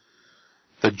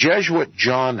 The Jesuit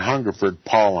John Hungerford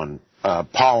Paulin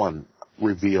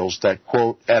reveals that,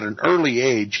 quote, "At an early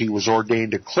age he was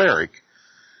ordained a cleric,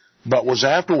 but was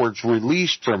afterwards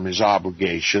released from his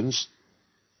obligations,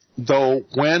 though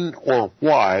when or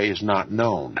why is not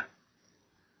known."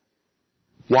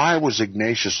 Why was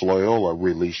Ignatius Loyola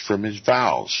released from his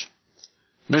vows?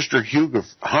 Mr.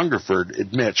 Hungerford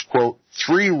admits, quote,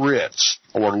 3 writs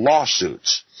or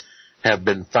lawsuits have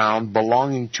been found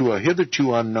belonging to a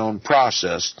hitherto unknown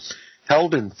process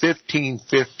held in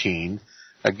 1515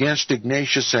 against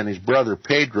Ignatius and his brother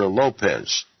Pedro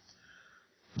Lopez.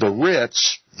 The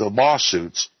writs, the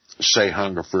lawsuits, say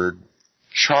Hungerford,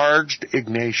 charged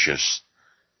Ignatius,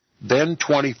 then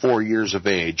 24 years of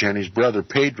age, and his brother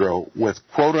Pedro with,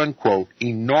 quote-unquote,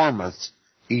 enormous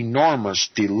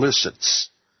delicits.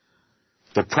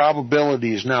 The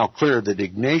probability is now clear that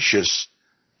Ignatius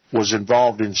was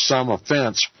involved in some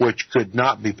offense which could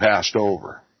not be passed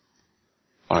over,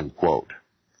 unquote.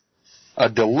 A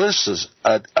delicit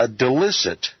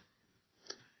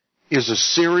is a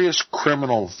serious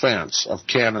criminal offense of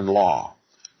canon law,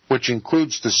 which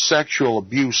includes the sexual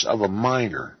abuse of a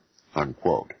minor,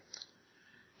 unquote.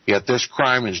 Yet this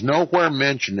crime is nowhere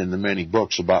mentioned in the many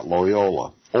books about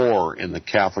Loyola or in the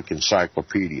Catholic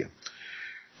Encyclopedia.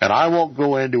 And I won't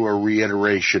go into a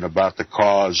reiteration about the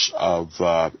cause of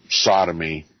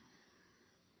sodomy,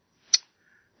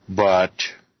 but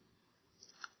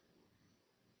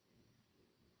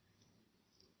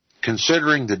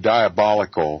considering the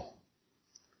diabolical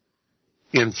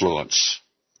influence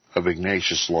of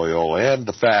Ignatius Loyola and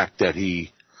the fact that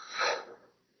he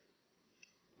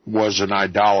was an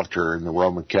idolater in the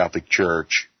Roman Catholic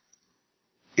Church,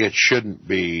 it shouldn't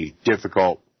be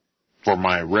difficult for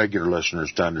my regular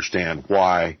listeners to understand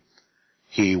why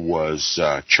he was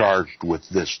charged with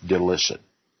this delicit.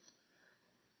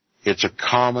 It's a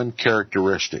common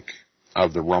characteristic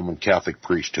of the Roman Catholic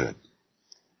priesthood.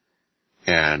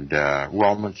 And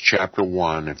Romans chapter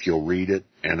 1, if you'll read it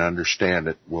and understand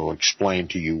it, will explain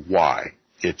to you why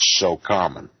it's so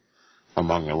common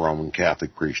among the Roman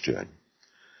Catholic priesthood.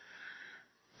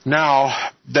 Now,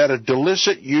 that a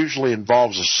delicit usually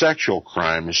involves a sexual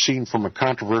crime is seen from a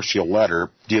controversial letter,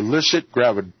 Delicit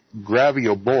Gravioribus,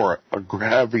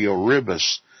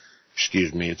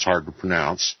 it's hard to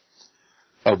pronounce,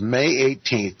 of May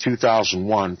 18,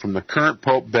 2001, from the current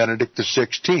Pope Benedict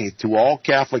XVI to all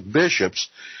Catholic bishops,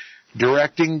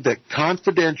 directing that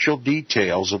confidential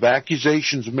details of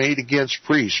accusations made against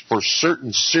priests for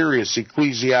certain serious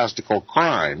ecclesiastical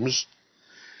crimes,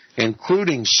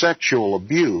 including sexual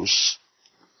abuse,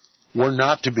 were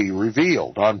not to be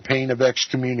revealed on pain of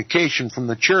excommunication from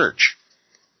the Church.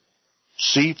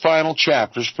 See final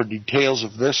chapters for details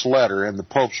of this letter and the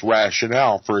Pope's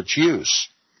rationale for its use.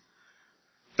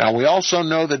 Now, we also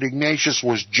know that Ignatius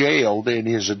was jailed in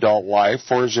his adult life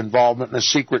for his involvement in a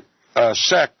secret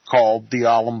sect called the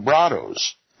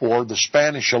Alumbrados, or the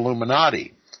Spanish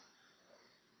Illuminati.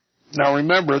 Now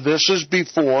remember, this is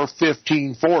before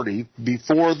 1540,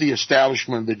 before the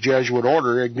establishment of the Jesuit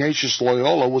order. Ignatius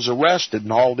Loyola was arrested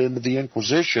and hauled into the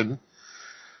Inquisition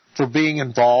for being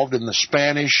involved in the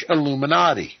Spanish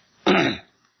Illuminati.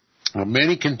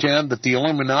 Many contend that the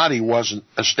Illuminati wasn't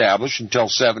established until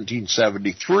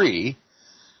 1773,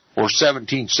 or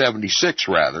 1776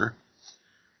 rather,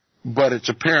 but it's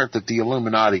apparent that the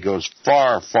Illuminati goes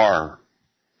far, far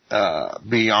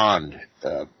beyond.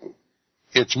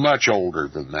 It's much older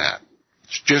than that.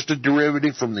 It's just a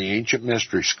derivative from the ancient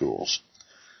mystery schools.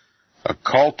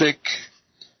 Occultic,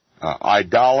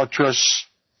 idolatrous,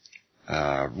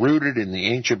 rooted in the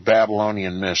ancient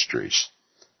Babylonian mysteries.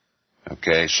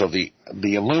 Okay, so the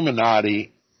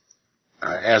Illuminati,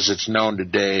 as it's known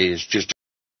today, is just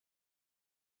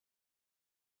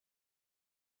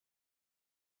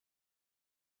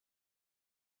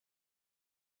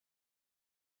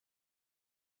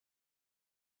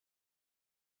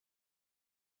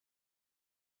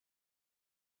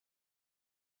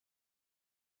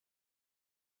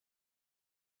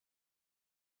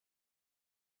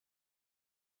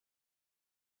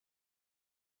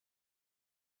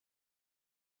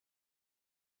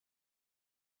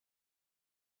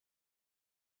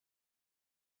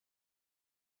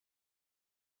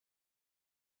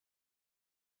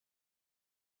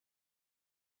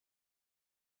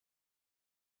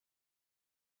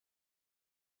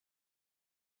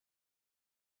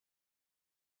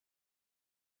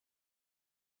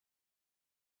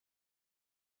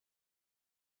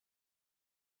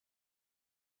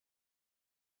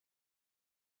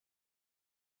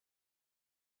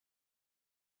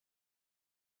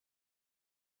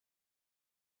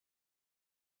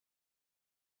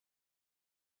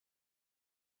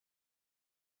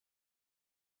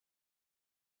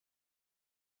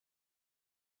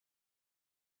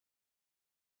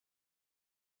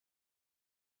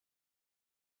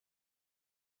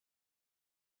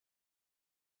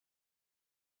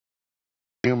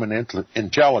human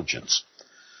intelligence.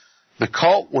 The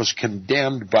cult was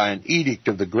condemned by an edict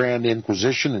of the Grand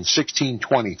Inquisition in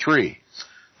 1623.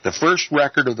 The first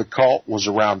record of the cult was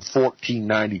around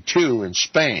 1492 in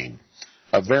Spain.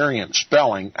 A variant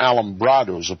spelling,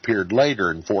 Alumbrados, appeared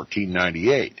later in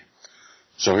 1498.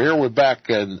 So here we're back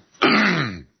in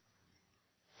the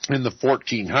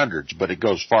 1400s, but it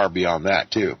goes far beyond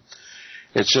that too.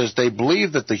 It says they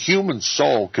believed that the human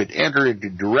soul could enter into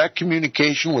direct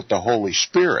communication with the Holy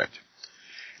Spirit,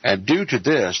 and due to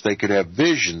this, they could have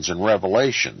visions and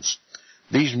revelations.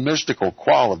 These mystical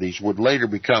qualities would later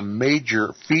become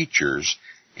major features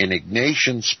in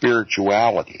Ignatian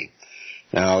spirituality.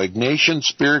 Now, Ignatian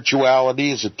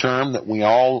spirituality is a term that we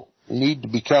all need to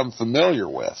become familiar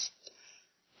with.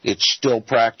 It's still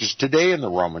practiced today in the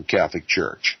Roman Catholic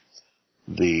Church.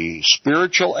 The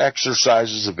spiritual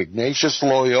exercises of Ignatius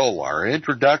Loyola are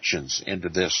introductions into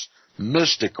this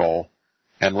mystical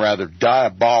and rather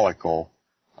diabolical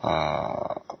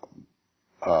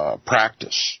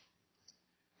practice.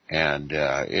 And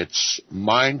it's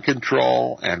mind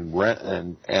control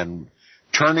and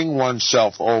turning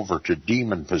oneself over to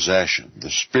demon possession. The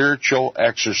spiritual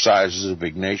exercises of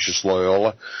Ignatius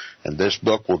Loyola, and this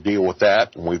book will deal with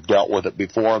that, and we've dealt with it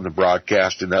before on the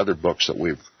broadcast in other books that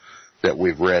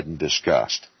we've read and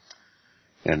discussed.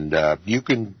 And you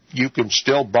can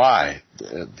still buy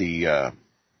the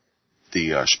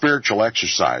spiritual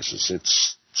exercises.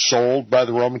 It's sold by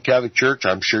the Roman Catholic Church.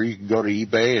 I'm sure you can go to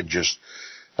eBay and just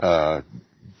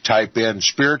type in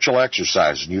spiritual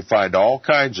exercise, and you find all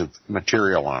kinds of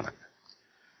material on it.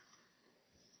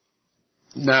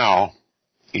 Now,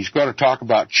 he's going to talk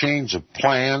about change of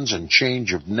plans and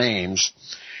change of names.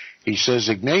 He says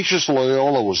Ignatius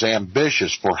Loyola was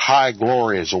ambitious for high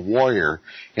glory as a warrior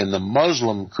in the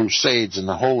Muslim crusades in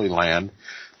the Holy Land,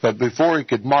 but before he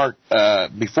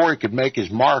could make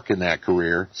his mark in that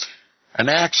career, an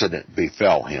accident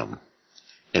befell him.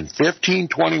 In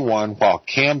 1521, while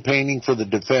campaigning for the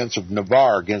defense of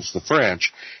Navarre against the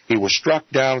French, he was struck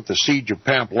down at the siege of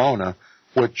Pamplona,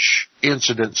 which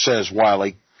incident says while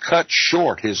he cut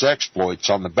short his exploits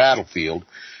on the battlefield,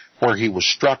 where he was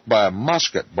struck by a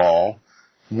musket ball,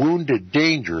 wounded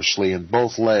dangerously in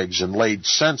both legs, and laid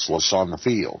senseless on the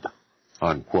field,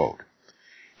 unquote.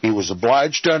 He was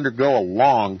obliged to undergo a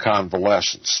long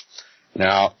convalescence.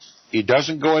 Now, he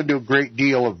doesn't go into a great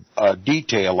deal of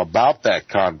detail about that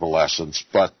convalescence,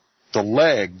 but the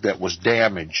leg that was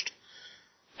damaged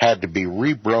had to be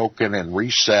rebroken and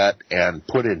reset and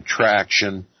put in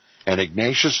traction, and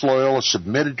Ignatius Loyola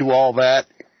submitted to all that,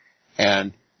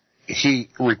 and he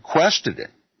requested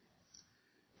it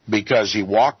because he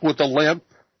walked with a limp,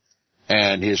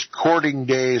 and his courting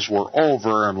days were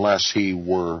over unless he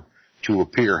were to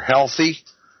appear healthy,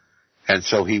 and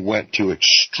so he went to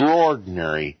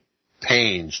extraordinary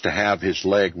pains to have his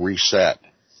leg reset.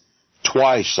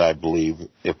 Twice, I believe,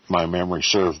 if my memory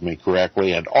serves me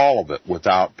correctly, and all of it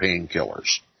without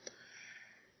painkillers.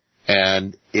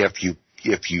 And if you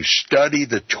study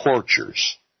the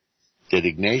tortures that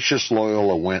Ignatius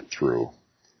Loyola went through,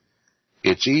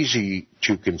 it's easy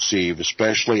to conceive,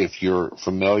 especially if you're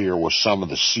familiar with some of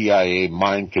the CIA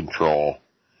mind control,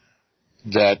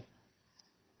 that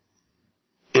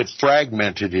it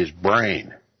fragmented his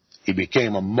brain. He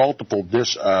became a multiple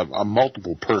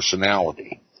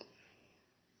personality.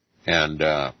 And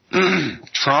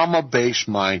trauma-based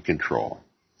mind control,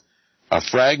 a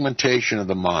fragmentation of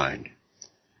the mind.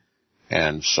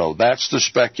 And so that's the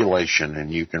speculation,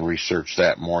 and you can research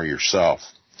that more yourself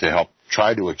to help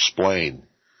try to explain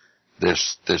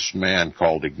this man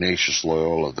called Ignatius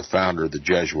Loyola, the founder of the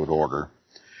Jesuit order.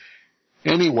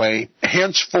 Anyway,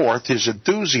 henceforth, his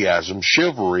enthusiasm,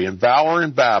 chivalry, and valor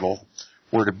in battle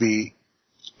were to be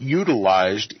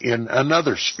utilized in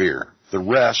another sphere. The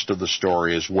rest of the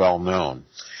story is well known.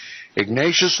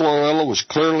 Ignatius Loyola was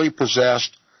clearly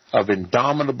possessed of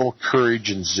indomitable courage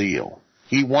and zeal.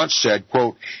 He once said,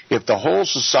 quote, "If the whole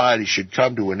society should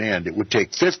come to an end, it would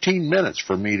take 15 minutes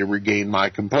for me to regain my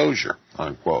composure,"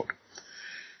 unquote.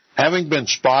 Having been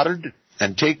spotted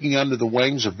and taking under the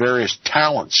wings of various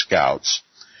talent scouts,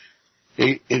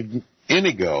 Ignatius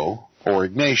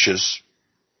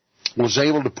was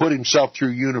able to put himself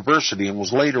through university and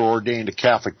was later ordained a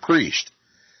Catholic priest.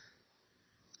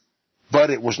 But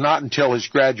it was not until his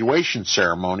graduation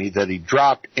ceremony that he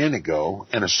dropped Inigo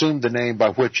and assumed the name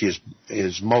by which he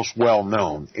is most well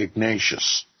known,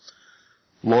 Ignatius.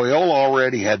 Loyola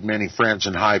already had many friends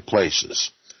in high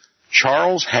places.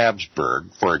 Charles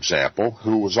Habsburg, for example,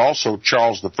 who was also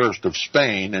Charles I of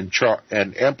Spain and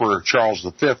Emperor Charles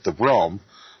V of Rome,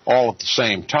 all at the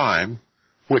same time,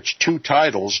 which two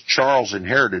titles Charles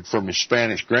inherited from his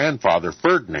Spanish grandfather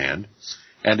Ferdinand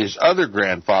and his other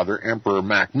grandfather, Emperor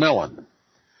Maximilian.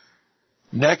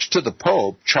 Next to the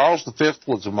Pope, Charles V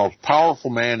was the most powerful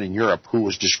man in Europe, who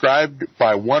was described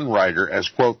by one writer as,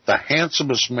 quote, "the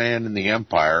handsomest man in the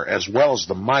empire, as well as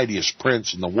the mightiest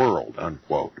prince in the world,"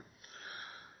 unquote.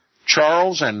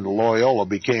 Charles and Loyola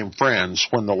became friends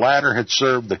when the latter had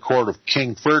served the court of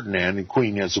King Ferdinand and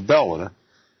Queen Isabella,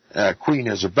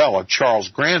 Charles'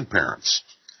 grandparents.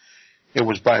 It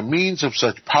was by means of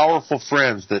such powerful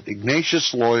friends that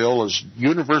Ignatius Loyola's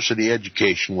university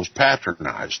education was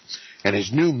patronized and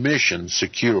his new mission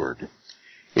secured.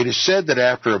 It is said that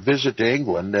after a visit to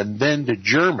England and then to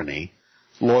Germany,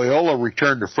 Loyola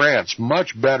returned to France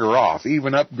much better off,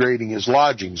 even upgrading his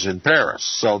lodgings in Paris.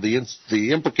 So the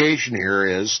implication here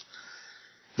is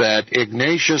that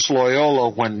Ignatius Loyola,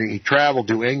 when he traveled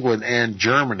to England and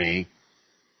Germany,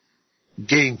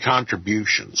 gained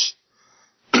contributions.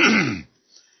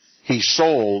 he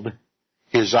sold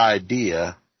his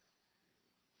idea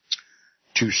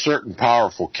to certain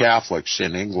powerful Catholics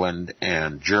in England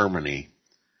and Germany,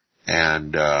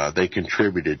 and they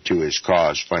contributed to his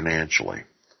cause financially.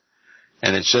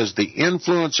 And it says the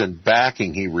influence and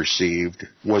backing he received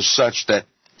was such that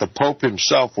the Pope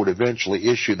himself would eventually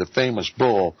issue the famous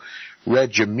bull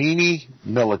Regimini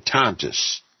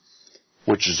Militantis,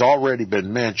 which has already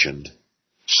been mentioned,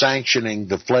 sanctioning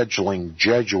the fledgling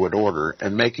Jesuit order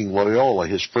and making Loyola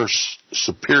his first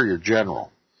superior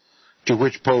general, to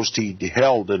which post he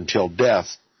held until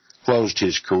death closed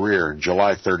his career on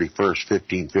July 31st,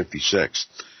 1556.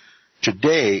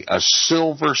 Today, a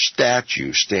silver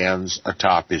statue stands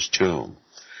atop his tomb.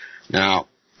 Now,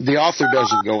 the author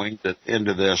doesn't go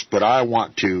into this, but I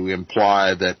want to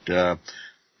imply that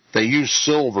they use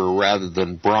silver rather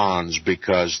than bronze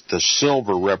because the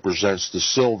silver represents the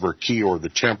silver key or the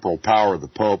temporal power of the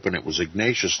Pope, and it was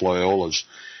Ignatius Loyola's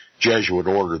Jesuit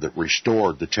order that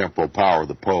restored the temporal power of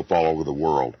the Pope all over the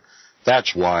world.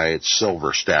 That's why it's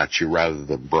silver statue rather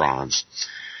than bronze.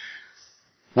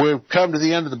 We've come to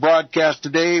the end of the broadcast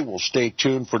today. We'll stay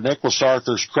tuned for Nicholas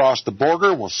Arthur's Cross the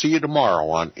Border. We'll see you tomorrow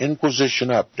on Inquisition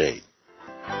Update.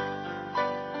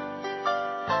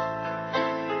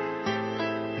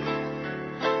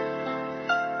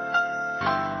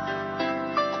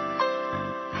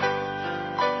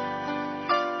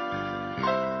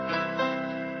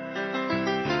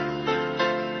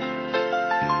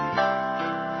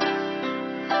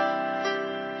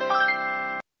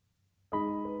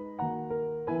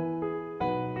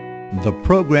 The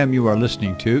program you are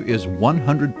listening to is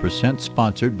 100%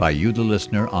 sponsored by you, the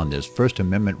listener, on this First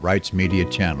Amendment Rights Media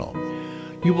channel.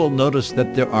 You will notice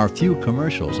that there are few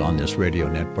commercials on this radio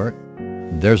network.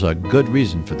 There's a good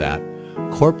reason for that.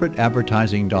 Corporate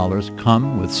advertising dollars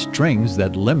come with strings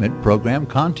that limit program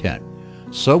content.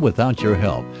 So without your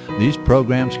help, these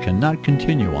programs cannot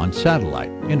continue on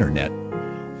satellite, internet,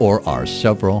 or our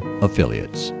several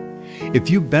affiliates.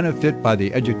 If you benefit by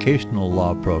the educational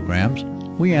law programs,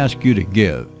 we ask you to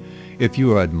give. If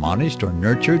you are admonished or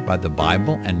nurtured by the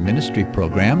Bible and ministry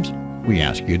programs, we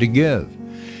ask you to give.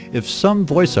 If some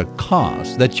voice a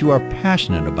cause that you are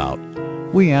passionate about,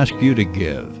 we ask you to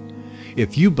give.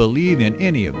 If you believe in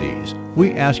any of these,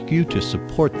 we ask you to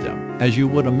support them as you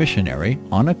would a missionary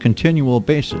on a continual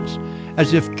basis,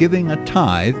 as if giving a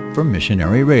tithe for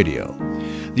missionary radio.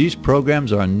 These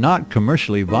programs are not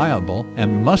commercially viable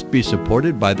and must be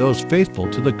supported by those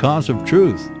faithful to the cause of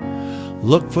truth.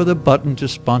 Look for the button to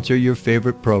sponsor your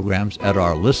favorite programs at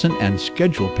our listen and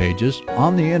schedule pages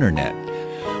on the internet.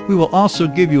 We will also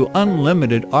give you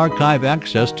unlimited archive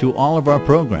access to all of our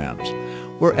programs.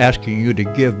 We're asking you to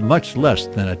give much less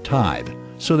than a tithe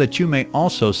so that you may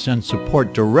also send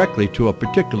support directly to a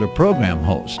particular program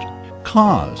host,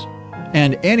 cause,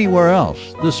 and anywhere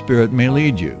else the Spirit may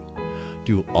lead you.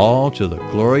 Do all to the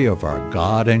glory of our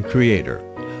God and Creator,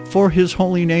 for His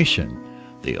holy nation,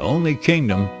 the only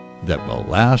kingdom that will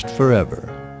last forever.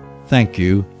 Thank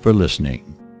you for listening.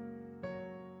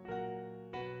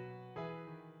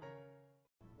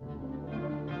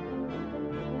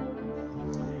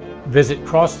 Visit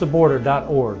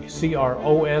crosstheborder.org,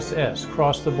 C-R-O-S-S,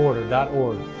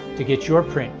 crosstheborder.org, to get your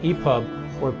print,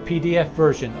 EPUB, or PDF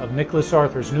version of Nicholas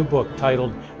Arthur's new book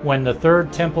titled When the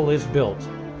Third Temple is Built.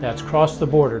 That's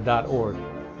crosstheborder.org.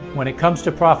 When it comes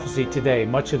to prophecy today,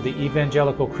 much of the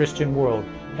evangelical Christian world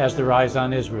has their eyes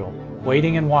on Israel,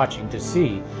 waiting and watching to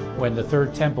see when the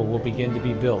third temple will begin to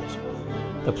be built.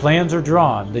 The plans are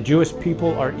drawn. The Jewish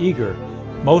people are eager.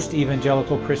 Most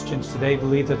evangelical Christians today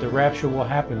believe that the rapture will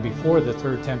happen before the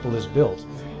third temple is built.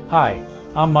 Hi,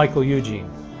 I'm Michael Eugene.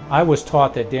 I was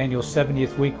taught that Daniel's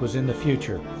 70th week was in the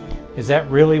future. Is that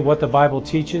really what the Bible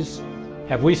teaches?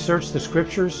 Have we searched the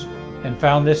scriptures and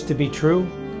found this to be true?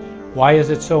 Why is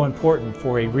it so important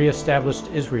for a re-established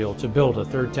Israel to build a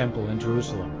third temple in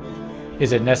Jerusalem?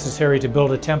 Is it necessary to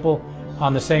build a temple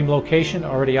on the same location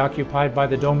already occupied by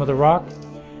the Dome of the Rock?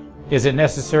 Is it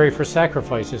necessary for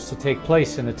sacrifices to take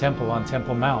place in the temple on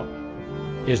Temple Mount?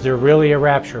 Is there really a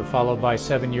rapture followed by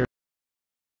 7 years